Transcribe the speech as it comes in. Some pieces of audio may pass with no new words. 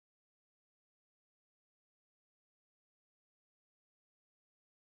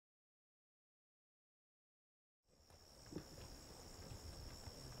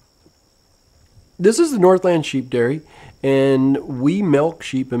This is the Northland Sheep Dairy, and we milk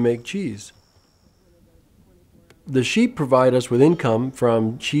sheep and make cheese. The sheep provide us with income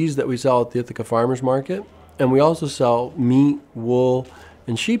from cheese that we sell at the Ithaca Farmers Market, and we also sell meat, wool,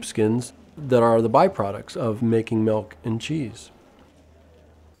 and sheepskins that are the byproducts of making milk and cheese.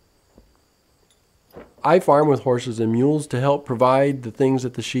 I farm with horses and mules to help provide the things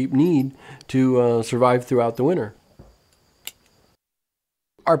that the sheep need to survive throughout the winter.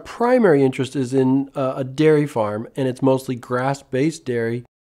 Our primary interest is in a dairy farm, and it's mostly grass-based dairy.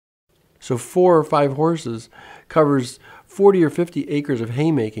 So 4 or 5 horses covers 40 or 50 acres of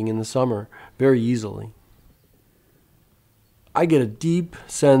haymaking in the summer very easily. I get a deep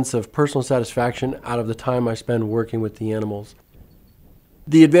sense of personal satisfaction out of the time I spend working with the animals.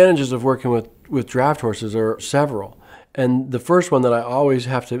 The advantages of working with draft horses are several. And the first one that I always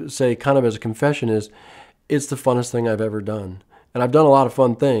have to say kind of as a confession is, it's the funnest thing I've ever done. And I've done a lot of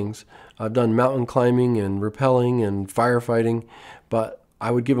fun things. I've done mountain climbing and rappelling and firefighting, but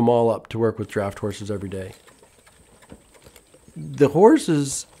I would give them all up to work with draft horses every day. The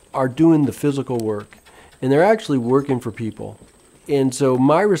horses are doing the physical work, and they're actually working for people. And so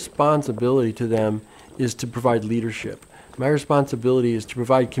my responsibility to them is to provide leadership. My responsibility is to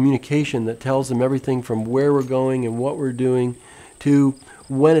provide communication that tells them everything from where we're going and what we're doing to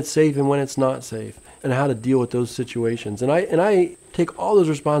when it's safe and when it's not safe, and how to deal with those situations. And I take all those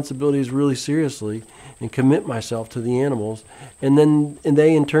responsibilities really seriously and commit myself to the animals, and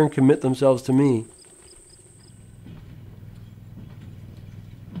they in turn commit themselves to me.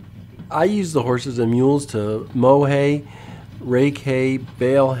 I use the horses and mules to mow hay, rake hay,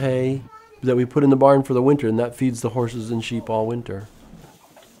 bale hay that we put in the barn for the winter, and that feeds the horses and sheep all winter.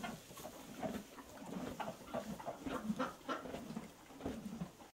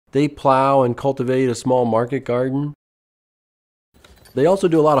 They plow and cultivate a small market garden. They also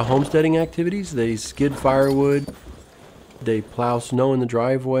do a lot of homesteading activities. They skid firewood, they plow snow in the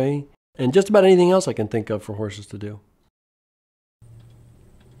driveway, and just about anything else I can think of for horses to do.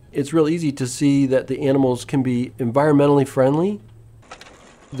 It's real easy to see that the animals can be environmentally friendly.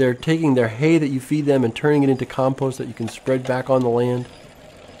 They're taking their hay that you feed them and turning it into compost that you can spread back on the land.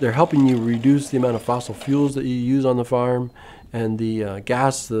 They're helping you reduce the amount of fossil fuels that you use on the farm and the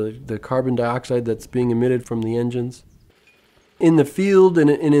gas, the carbon dioxide that's being emitted from the engines. In the field and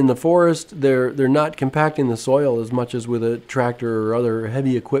in the forest, they're not compacting the soil as much as with a tractor or other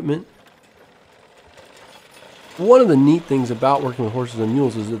heavy equipment. One of the neat things about working with horses and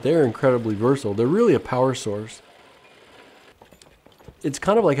mules is that they're incredibly versatile. They're really a power source. It's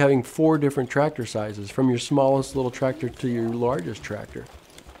kind of like having 4 different tractor sizes, from your smallest little tractor to your largest tractor.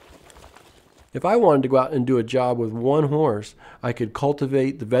 If I wanted to go out and do a job with one horse, I could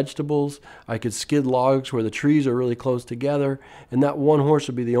cultivate the vegetables, I could skid logs where the trees are really close together, and that one horse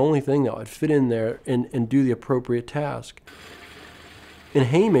would be the only thing that would fit in there and do the appropriate task. In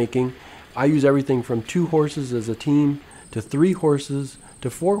haymaking, I use everything from 2 horses as a team to 3 horses to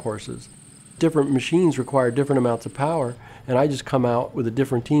 4 horses. Different machines require different amounts of power, and I just come out with a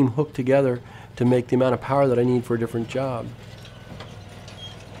different team hooked together to make the amount of power that I need for a different job.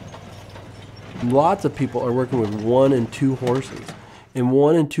 Lots of people are working with 1 and 2 horses, and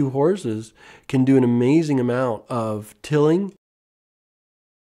 1 and 2 horses can do an amazing amount of tilling.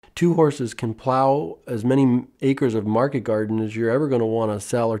 2 horses can plow as many acres of market garden as you're ever going to want to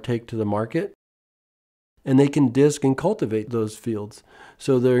sell or take to the market. And they can disc and cultivate those fields.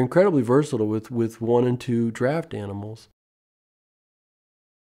 So they're incredibly versatile with 1 and 2 draft animals.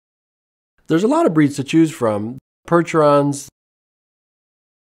 There's a lot of breeds to choose from. Percherons,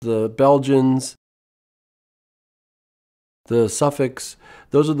 the Belgians, the Suffolks,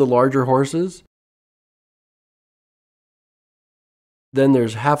 those are the larger horses. Then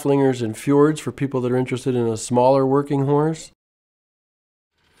there's Haflingers and Fjords for people that are interested in a smaller working horse.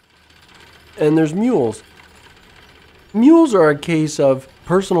 And there's mules. Mules are a case of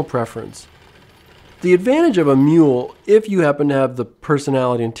personal preference. The advantage of a mule, if you happen to have the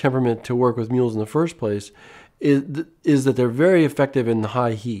personality and temperament to work with mules in the first place, is that they're very effective in the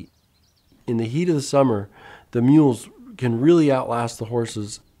high heat. In the heat of the summer, the mules can really outlast the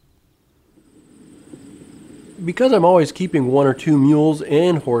horses. Because I'm always keeping 1 or 2 mules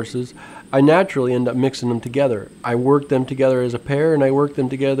and horses, I naturally end up mixing them together. I work them together as a pair, and I work them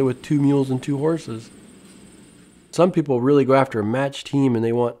together with 2 mules and 2 horses. Some people really go after a matched team, and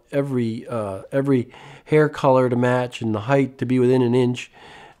they want every hair color to match and the height to be within an inch.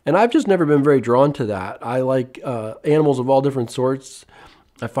 And I've just never been very drawn to that. I like animals of all different sorts.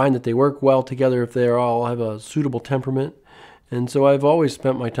 I find that they work well together if they all have a suitable temperament. And so I've always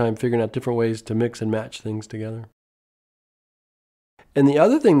spent my time figuring out different ways to mix and match things together. And the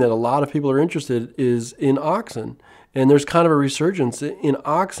other thing that a lot of people are interested is in oxen. And there's kind of a resurgence in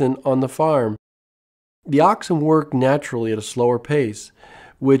oxen on the farm. The oxen work naturally at a slower pace,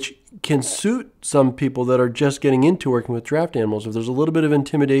 which can suit some people that are just getting into working with draft animals. If there's a little bit of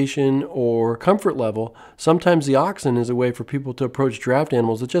intimidation or comfort level, sometimes the oxen is a way for people to approach draft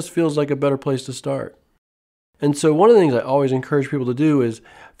animals. It just feels like a better place to start. And so one of the things I always encourage people to do is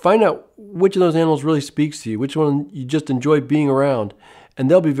find out which of those animals really speaks to you, which one you just enjoy being around, and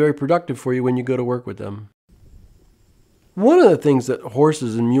they'll be very productive for you when you go to work with them. One of the things that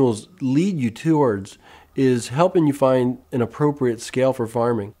horses and mules lead you towards is helping you find an appropriate scale for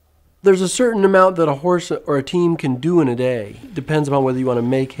farming. There's a certain amount that a horse or a team can do in a day. It depends upon whether you want to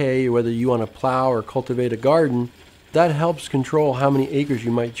make hay or whether you want to plow or cultivate a garden. That helps control how many acres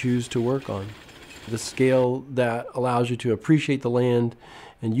you might choose to work on. The scale that allows you to appreciate the land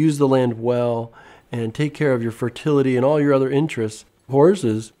and use the land well and take care of your fertility and all your other interests.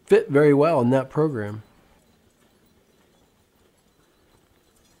 Horses fit very well in that program.